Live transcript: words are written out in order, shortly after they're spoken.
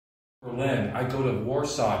Berlin, I go to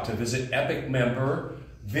Warsaw to visit EPIC member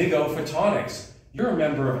VIGO Photonics. You're a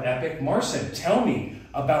member of EPIC. Marcin, tell me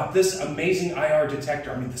about this amazing IR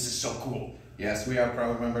detector. I mean, this is so cool. Yes, we are a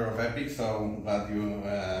proud member of EPIC, so glad you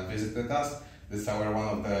visited us. This is one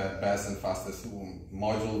of the best and fastest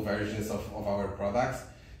module versions of our products.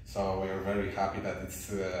 So we are very happy that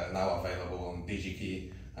it's now available on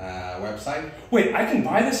DigiKey website. Wait, I can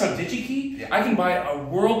buy this on DigiKey? Yeah. I can buy a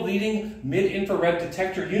world-leading mid-infrared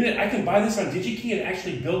detector unit. I can buy this on DigiKey and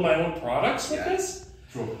actually build my own products with this?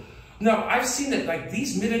 True. Now, I've seen that like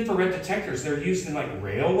these mid-infrared detectors, they're used in like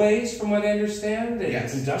railways, from what I understand, and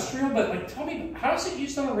yes. industrial, but like tell me, how is it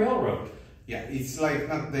used on a railroad? Yeah, it's like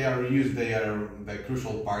not they are used, they are the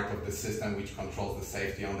crucial part of the system which controls the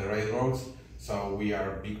safety on the railroads. So we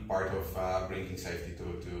are a big part of bringing safety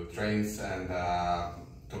to trains and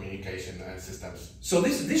communication systems. So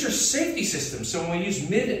these are safety systems. So when we use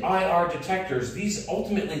mid-IR detectors, these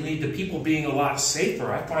ultimately lead to people being a lot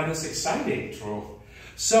safer. I find this exciting. True.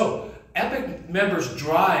 So EPIC members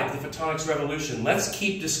drive the photonics revolution. Let's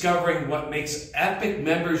keep discovering what makes EPIC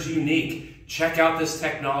members unique. Check out this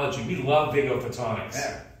technology. We love VIGO Photonics.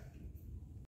 Yeah.